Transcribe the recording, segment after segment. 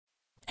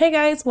Hey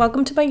guys,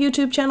 welcome to my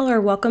YouTube channel, or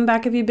welcome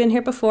back if you've been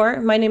here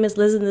before. My name is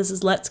Liz and this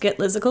is Let's Get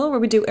Lizicle, where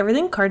we do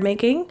everything card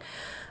making.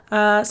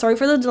 Sorry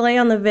for the delay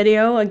on the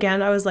video.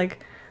 Again, I was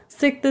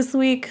sick this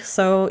week,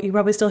 so you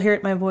probably still hear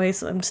it in my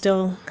voice. I'm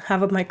still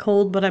having my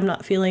cold, but I'm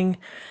not feeling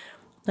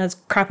as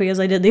crappy as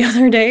I did the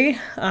other day.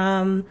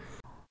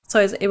 So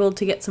I was able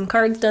to get some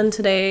cards done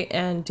today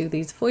and do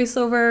these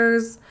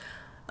voiceovers.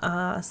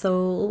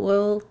 So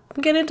we'll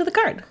get into the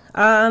card.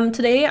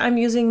 Today I'm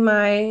using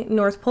my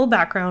North Pole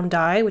background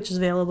die, which is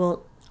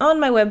available on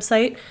my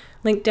website,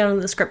 linked down in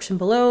the description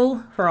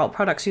below for all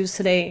products used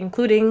today,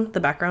 including the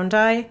background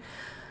die.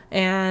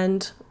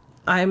 And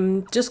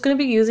I'm just going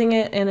to be using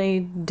it in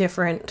a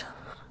different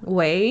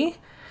way.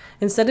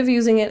 Instead of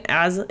using it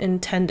as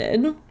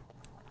intended,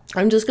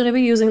 I'm just going to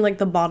be using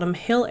the bottom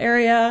hill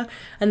area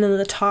and then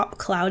the top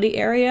cloudy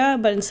area,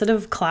 but instead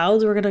of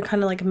clouds, we're going to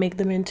kind of make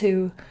them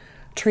into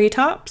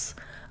treetops,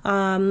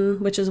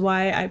 which is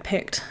why I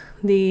picked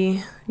the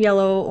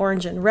yellow,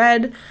 orange, and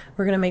red.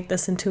 We're going to make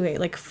this into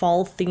a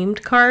fall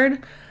themed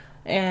card,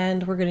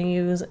 and we're going to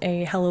use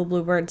a Hello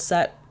Bluebird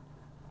set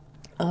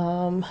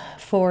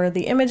for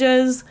the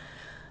images,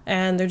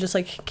 and they're just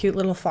cute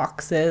little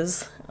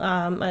foxes.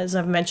 As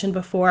I've mentioned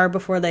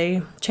before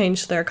they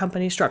changed their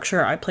company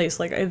structure, I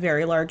placed a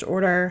very large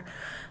order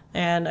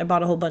and I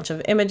bought a whole bunch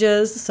of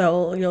images,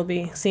 so you'll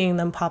be seeing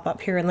them pop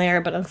up here and there,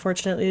 but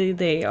unfortunately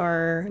they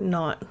are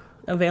not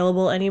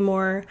available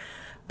anymore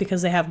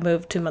because they have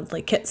moved to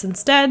monthly kits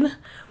instead.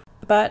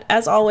 But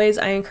as always,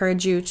 I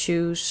encourage you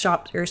to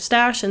shop your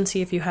stash and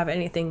see if you have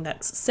anything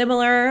that's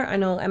similar. I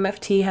know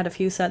MFT had a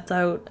few sets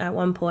out at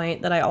one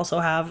point that I also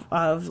have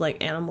of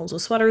animals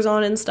with sweaters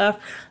on and stuff.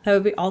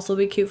 That would also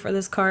be cute for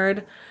this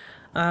card.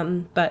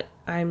 But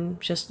I'm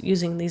just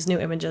using these new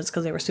images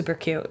because they were super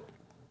cute.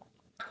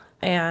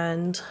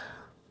 And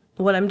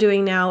what I'm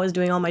doing now is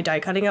doing all my die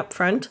cutting up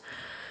front,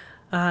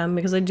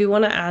 because I do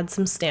want to add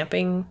some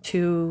stamping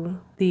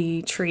to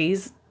the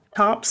trees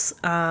tops.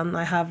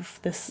 I have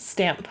this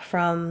stamp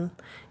from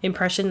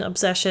Impression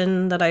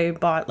Obsession that I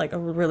bought a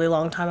really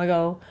long time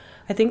ago.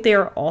 I think they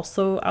are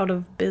also out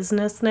of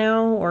business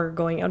now, or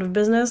going out of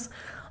business.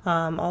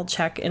 I'll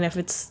check, and if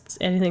it's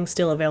anything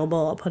still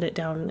available, I'll put it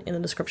down in the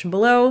description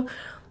below.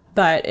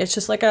 But it's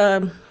just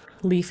a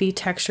leafy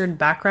textured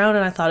background,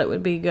 and I thought it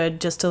would be good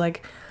just to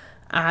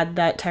add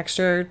that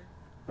texture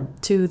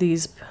to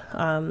these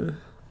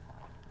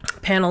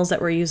panels that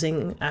we're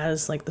using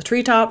as the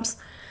treetops,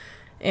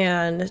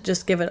 and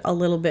just give it a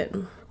little bit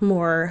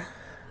more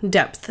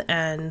depth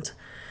and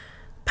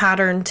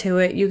pattern to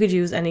it. You could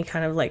use any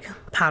kind of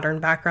pattern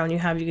background you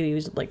have. You could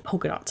use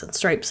polka dots and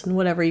stripes and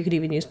whatever. You could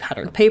even use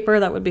patterned paper.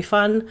 That would be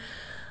fun.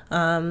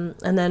 And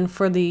then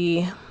for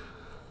the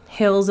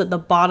hills at the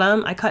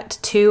bottom, I cut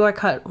two. I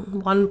cut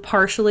one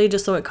partially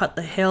just so it cut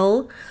the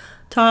hill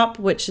top,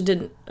 which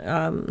didn't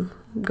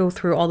go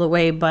through all the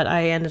way, but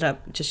I ended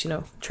up just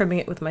trimming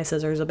it with my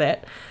scissors a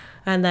bit.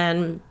 And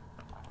then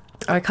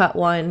I cut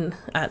one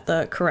at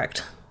the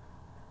correct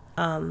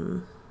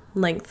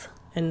length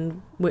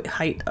and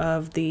height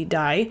of the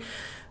die.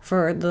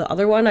 For the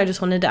other one, I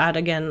just wanted to add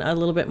again a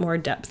little bit more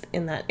depth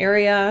in that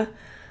area,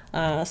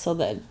 so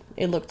that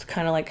it looked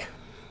kind of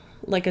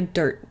like a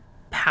dirt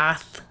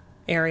path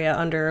area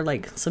under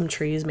some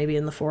trees, maybe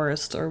in the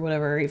forest or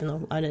whatever, even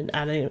though I didn't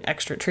add any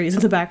extra trees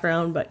in the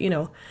background, but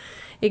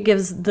it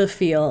gives the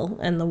feel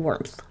and the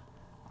warmth.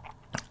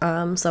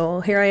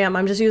 So here I am.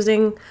 I'm just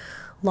using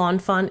Lawn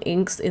Fawn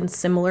inks in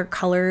similar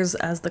colors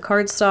as the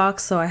cardstock.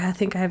 So I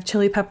think I have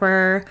chili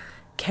pepper,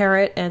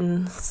 carrot,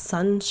 and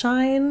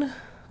sunshine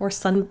or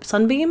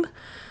sunbeam.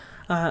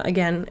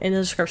 Again, in the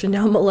description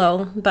down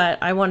below,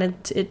 but I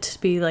wanted it to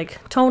be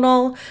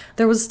tonal.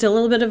 There was still a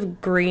little bit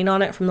of green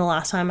on it from the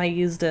last time I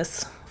used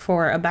this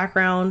for a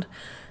background,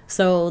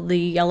 so the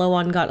yellow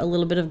one got a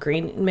little bit of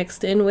green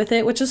mixed in with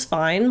it, which is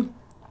fine.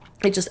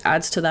 It just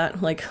adds to that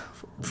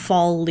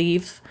fall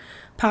leaf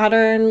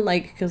pattern,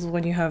 because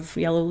when you have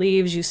yellow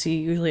leaves, you see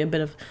usually a bit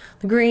of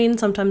the green,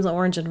 sometimes the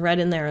orange and red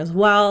in there as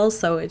well,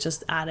 so it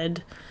just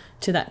added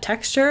to that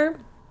texture.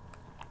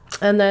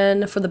 And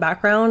then for the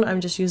background,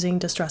 I'm just using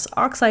Distress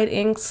Oxide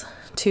inks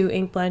to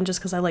ink blend, just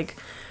because I like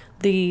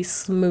the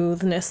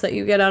smoothness that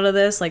you get out of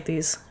this.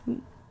 These,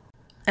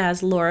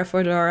 as Laura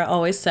Fedora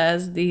always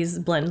says, these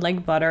blend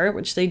like butter,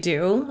 which they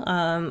do.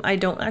 I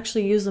don't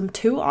actually use them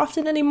too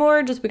often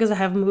anymore, just because I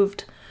have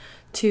moved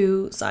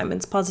to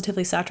Simon's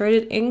Positively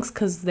Saturated inks,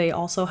 because they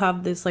also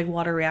have this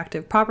water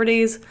reactive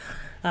properties.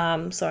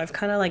 So I've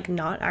kind of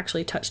not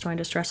actually touched my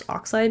Distress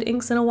Oxide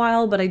inks in a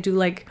while, but I do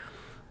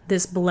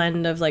this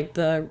blend of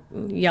the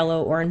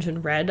yellow, orange,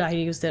 and red. I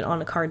used it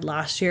on a card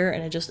last year,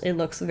 and it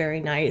looks very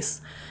nice.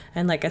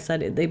 And like I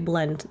said, they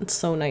blend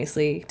so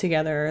nicely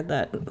together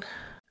that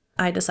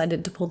I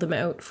decided to pull them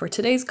out for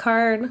today's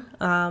card.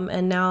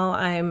 And now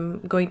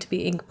I'm going to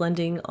be ink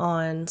blending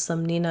on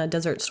some Nina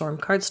Desert Storm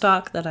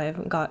cardstock that I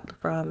got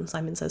from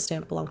Simon Says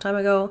Stamp a long time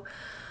ago.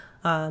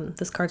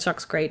 This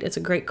cardstock's great. It's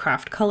a great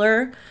craft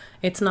color.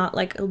 It's not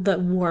like the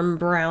warm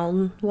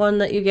brown one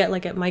that you get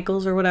like at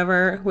Michael's or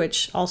whatever,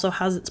 which also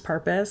has its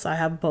purpose. I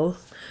have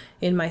both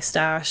in my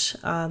stash,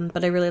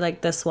 but I really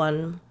like this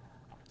one,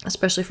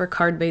 especially for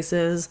card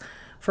bases,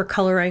 for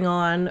coloring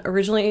on.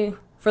 Originally,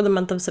 for the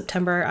month of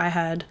September, I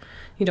had,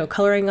 you know,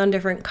 coloring on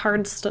different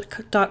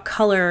cardstock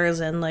colors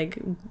and like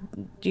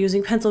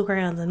using pencil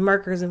crayons and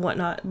markers and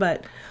whatnot,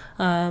 but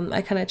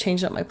I kind of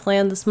changed up my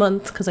plan this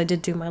month because I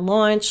did do my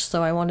launch,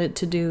 so I wanted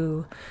to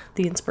do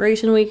the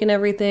inspiration week and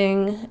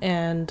everything,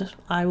 and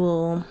I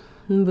will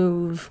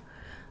move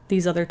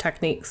these other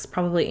techniques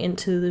probably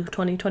into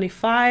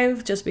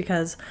 2025 just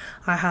because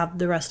I have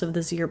the rest of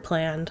this year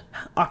planned.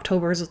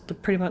 October's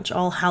pretty much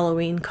all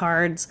Halloween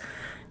cards,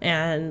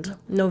 and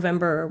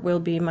November will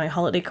be my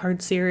holiday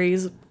card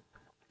series,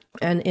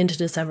 and into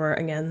December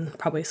again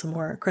probably some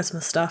more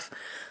Christmas stuff.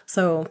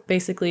 So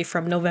basically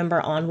from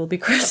November on will be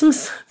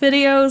Christmas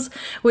videos,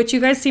 which you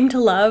guys seem to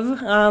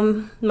love.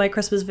 My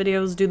Christmas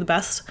videos do the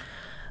best,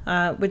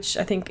 which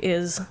I think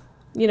is,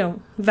 you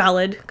know,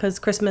 valid because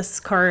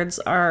Christmas cards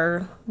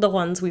are the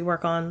ones we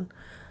work on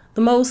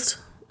the most,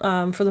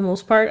 for the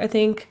most part. I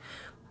think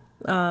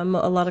a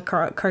lot of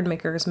card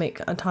makers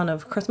make a ton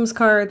of Christmas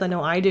cards. I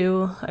know I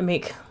do. I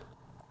make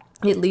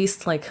at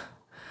least like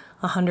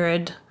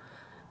 100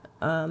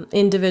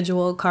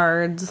 individual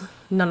cards.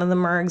 None of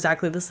them are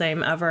exactly the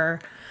same ever,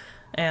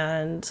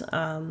 and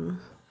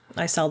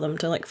I sell them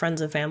to like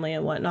friends and family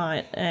and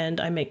whatnot, and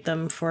I make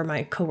them for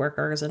my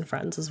coworkers and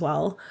friends as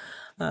well.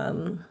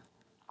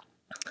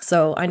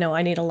 So I know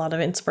I need a lot of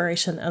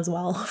inspiration as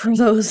well for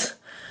those.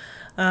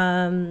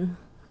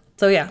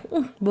 So yeah,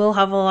 we'll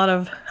have a lot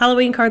of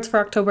Halloween cards for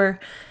October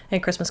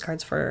and Christmas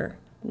cards for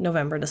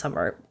November,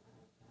 December.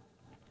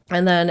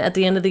 And then at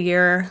the end of the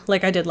year,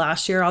 like I did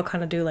last year, I'll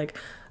kind of do like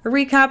a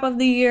recap of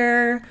the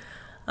year,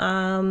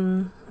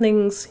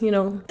 things, you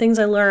know, things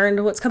I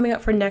learned, what's coming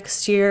up for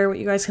next year, what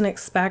you guys can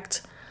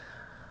expect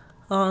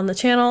on the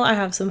channel. I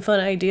have some fun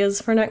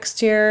ideas for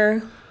next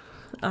year,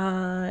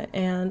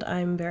 and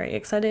I'm very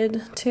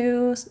excited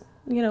to,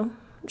 you know,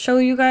 show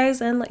you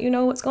guys and let you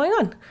know what's going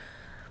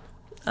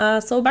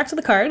on. So back to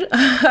the card.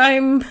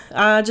 I'm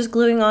just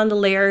gluing on the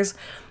layers.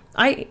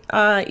 I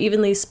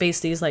evenly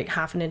space these like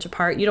 1/2 inch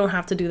apart. You don't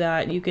have to do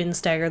that. You can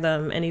stagger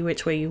them any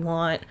which way you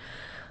want.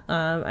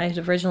 I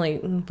originally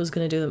was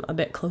going to do them a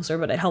bit closer,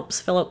 but it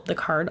helps fill up the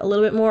card a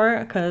little bit more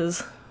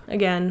because,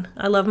 again,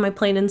 I love my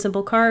plain and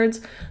simple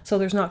cards, so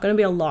there's not going to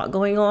be a lot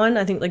going on.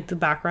 I think like the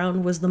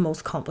background was the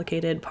most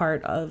complicated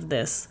part of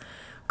this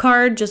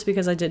card just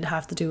because I did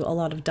have to do a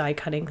lot of die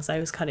cutting because I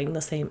was cutting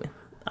the same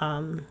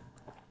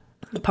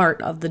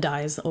part of the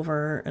dies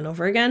over and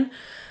over again.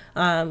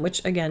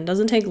 Which again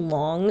doesn't take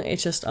long.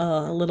 It's just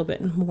a little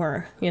bit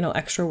more, you know,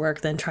 extra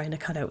work than trying to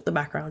cut out the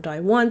background die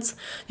once.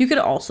 You could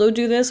also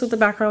do this with the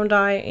background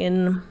die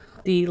in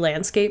the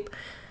landscape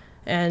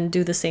and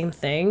do the same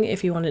thing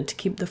if you wanted to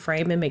keep the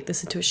frame and make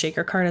this into a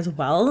shaker card as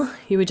well.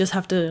 You would just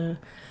have to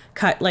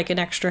cut like an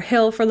extra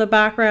hill for the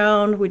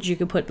background, which you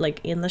could put like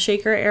in the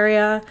shaker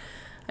area.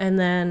 And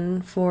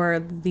then for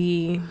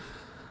the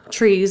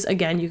trees,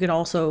 again, you could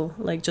also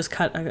like just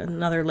cut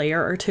another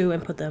layer or two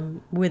and put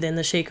them within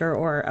the shaker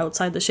or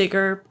outside the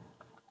shaker,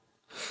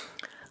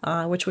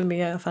 which would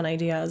be a fun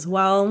idea as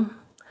well.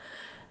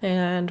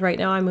 And right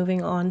now I'm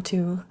moving on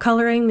to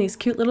coloring these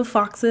cute little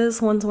foxes.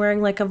 One's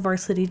wearing like a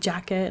varsity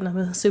jacket, and I'm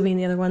assuming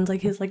the other one's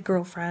like his like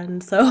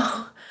girlfriend,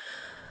 so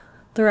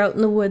they're out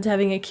in the woods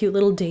having a cute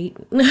little date.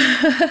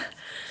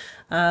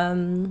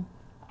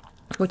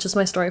 Which is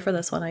my story for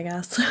this one, I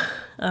guess.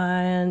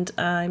 And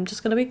I'm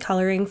just going to be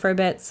coloring for a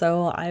bit,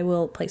 so I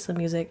will play some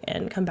music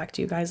and come back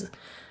to you guys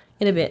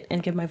in a bit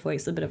and give my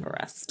voice a bit of a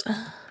rest.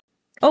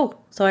 Oh,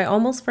 so I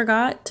almost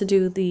forgot to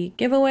do the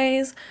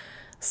giveaways,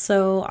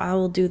 so I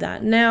will do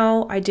that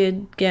now. I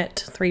did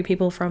get 3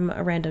 people from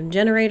a random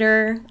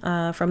generator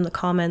from the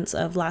comments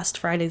of last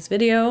Friday's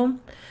video.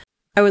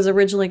 I was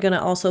originally going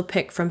to also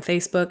pick from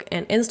Facebook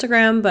and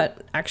Instagram,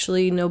 but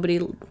actually nobody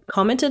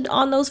commented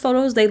on those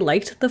photos. They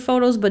liked the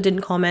photos but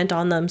didn't comment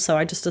on them, so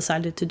I just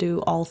decided to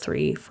do all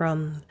 3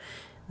 from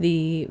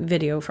the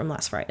video from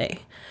last Friday,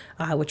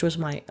 which was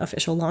my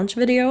official launch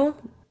video.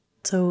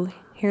 So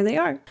here they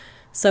are.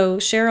 So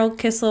Cheryl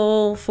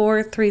Kissel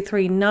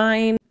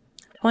 4339,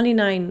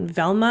 29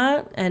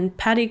 Velma, and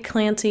Patty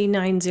Clancy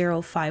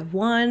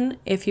 9051.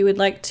 If you would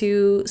like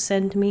to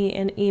send me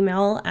an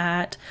email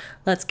at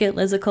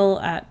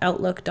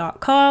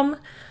letsgetlizicle@outlook.com,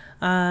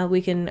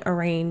 we can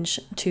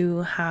arrange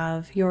to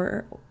have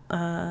your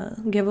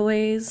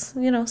giveaways,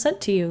 you know,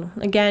 sent to you.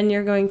 Again,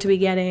 you're going to be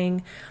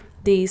getting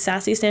the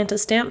Sassy Santa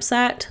stamp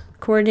set,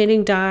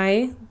 coordinating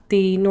die,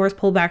 the North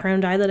Pole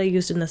background die that I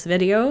used in this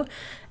video,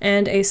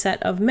 and a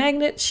set of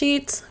magnet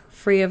sheets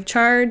free of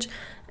charge,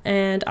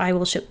 and I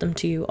will ship them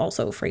to you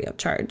also free of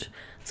charge.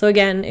 So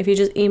again, if you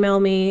just email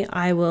me,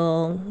 I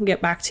will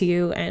get back to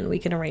you and we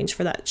can arrange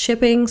for that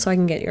shipping so I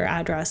can get your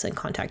address and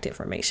contact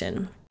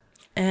information.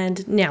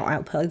 And now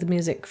I'll play the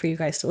music for you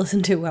guys to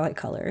listen to while I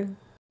color.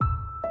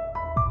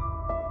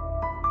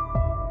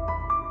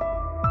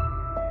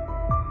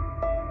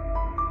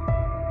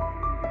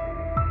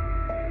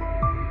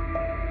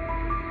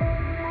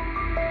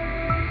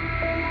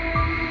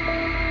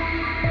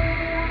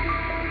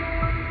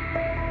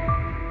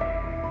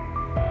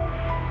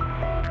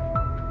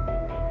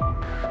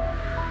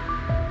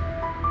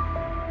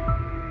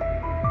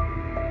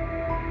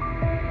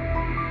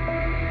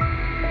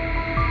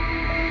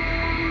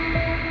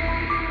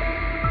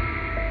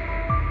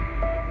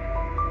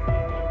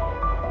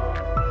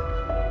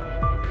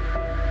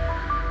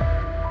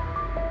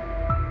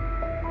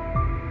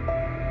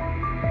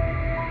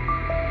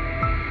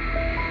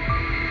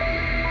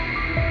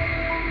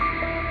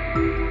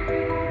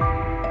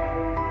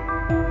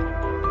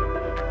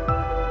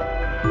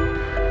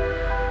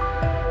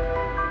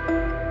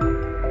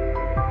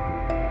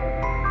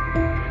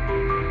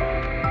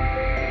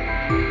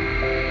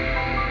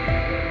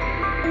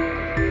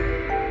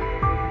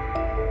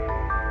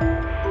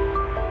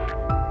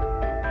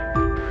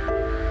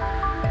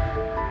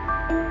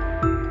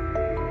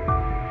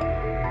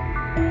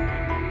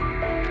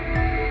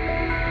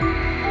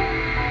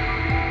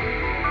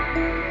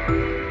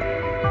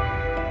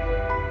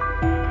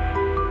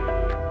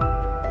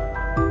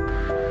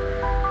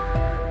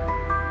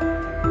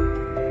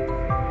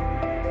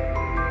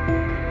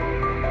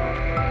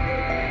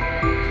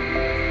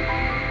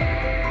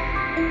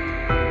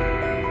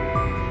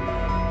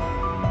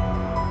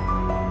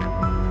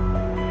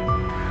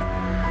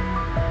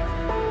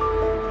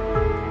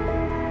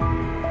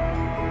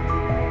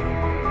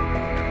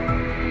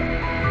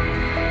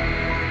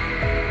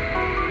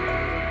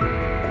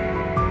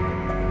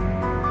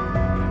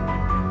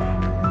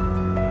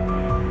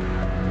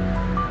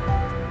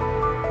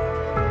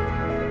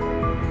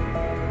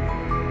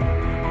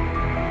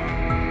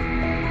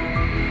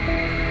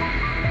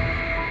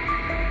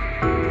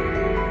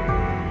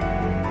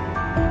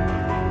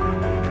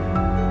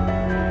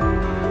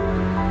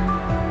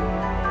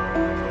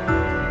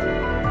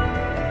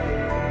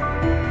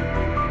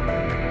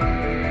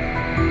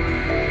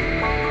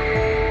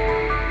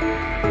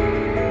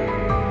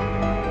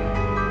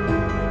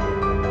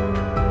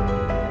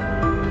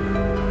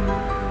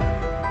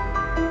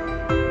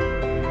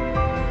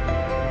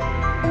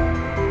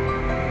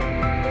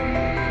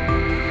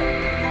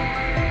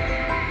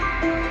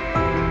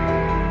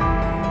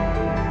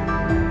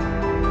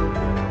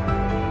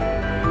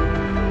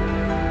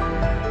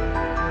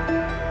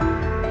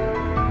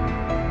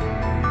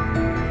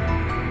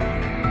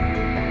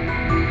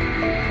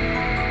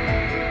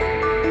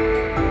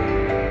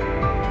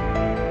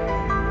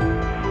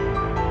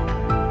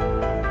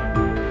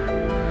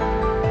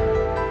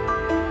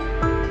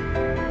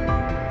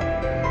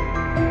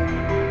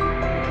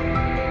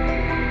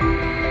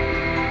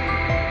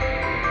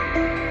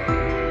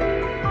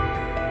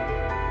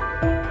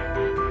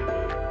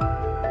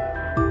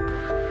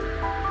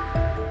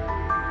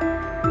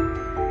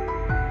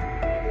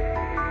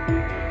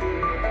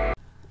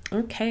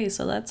 Okay,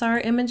 so that's our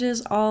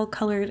images all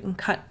colored and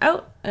cut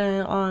out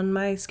on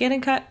my scan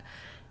and cut.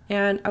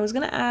 And I was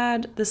going to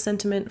add the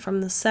sentiment from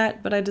the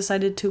set, but I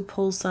decided to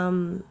pull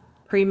some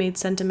pre-made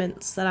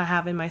sentiments that I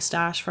have in my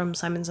stash from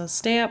Simon Says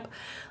Stamp.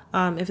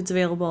 If it's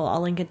available,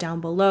 I'll link it down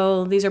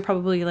below. These are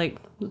probably like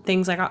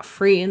things I got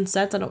free in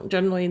sets. I don't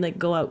generally like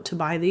go out to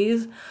buy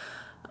these.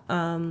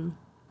 But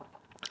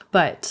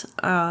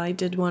I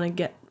did want to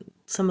get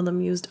some of them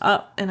used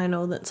up, and I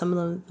know that some of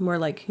them were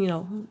like, you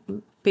know,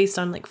 based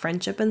on like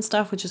friendship and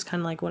stuff, which is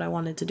kind of like what I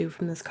wanted to do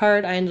from this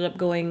card. I ended up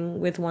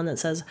going with one that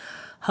says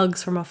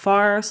hugs from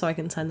afar, so I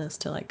can send this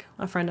to like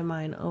a friend of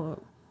mine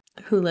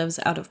who lives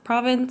out of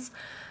province,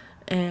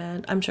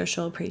 and I'm sure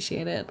she'll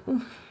appreciate it.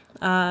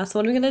 So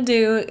what I'm gonna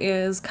do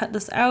is cut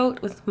this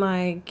out with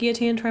my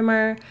guillotine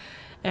trimmer,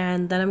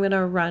 and then I'm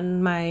gonna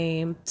run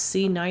my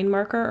C9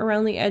 marker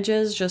around the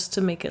edges just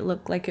to make it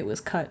look like it was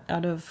cut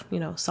out of, you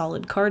know,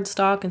 solid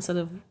cardstock instead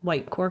of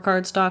white core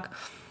cardstock.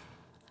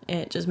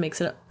 It just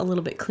makes it a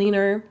little bit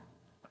cleaner.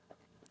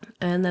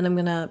 And then I'm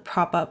gonna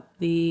prop up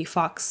the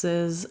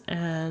foxes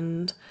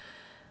and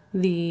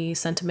the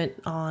sentiment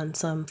on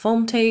some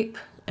foam tape,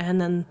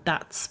 and then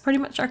that's pretty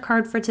much our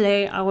card for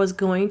today. I was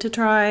going to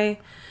try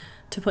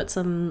to put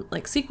some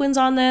like sequins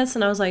on this,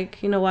 and I was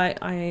like, you know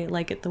what, I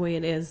like it the way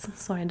it is,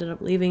 so I ended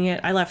up leaving it.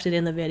 I left it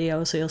in the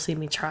video, so you'll see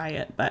me try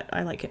it, but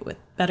I like it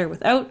better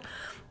without.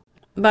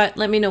 But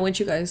let me know what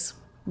you guys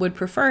would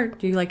prefer.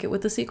 Do you like it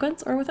with the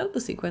sequins or without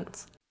the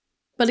sequins?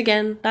 But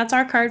again, that's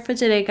our card for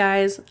today,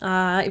 guys.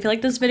 If you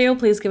like this video,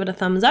 please give it a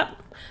thumbs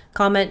up,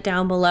 comment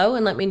down below,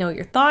 and let me know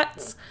your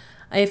thoughts.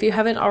 If you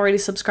haven't already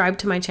subscribed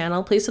to my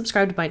channel, please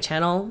subscribe to my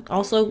channel.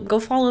 Also, go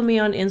follow me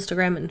on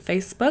Instagram and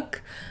Facebook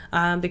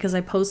because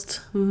I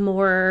post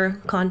more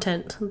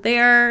content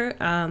there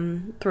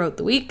throughout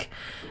the week,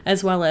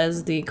 as well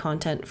as the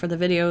content for the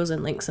videos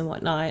and links and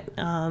whatnot.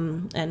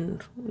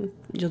 And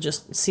you'll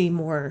just see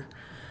more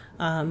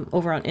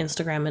over on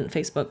Instagram and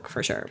Facebook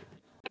for sure.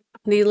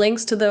 The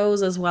links to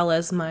those, as well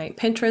as my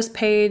Pinterest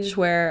page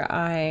where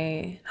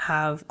I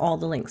have all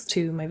the links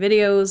to my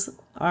videos,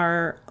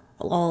 are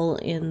all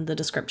in the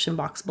description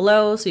box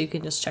below, so you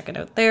can just check it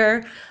out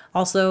there.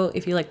 Also,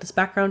 if you like this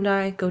background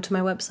die, go to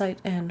my website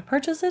and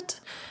purchase it.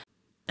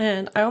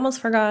 And I almost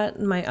forgot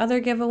my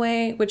other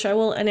giveaway, which I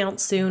will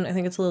announce soon. I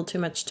think it's a little too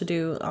much to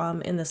do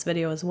in this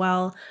video as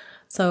well.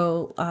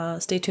 So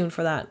stay tuned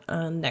for that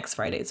on next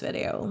Friday's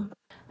video.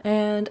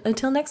 And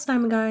until next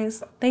time,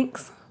 guys,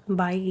 thanks.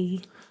 Bye.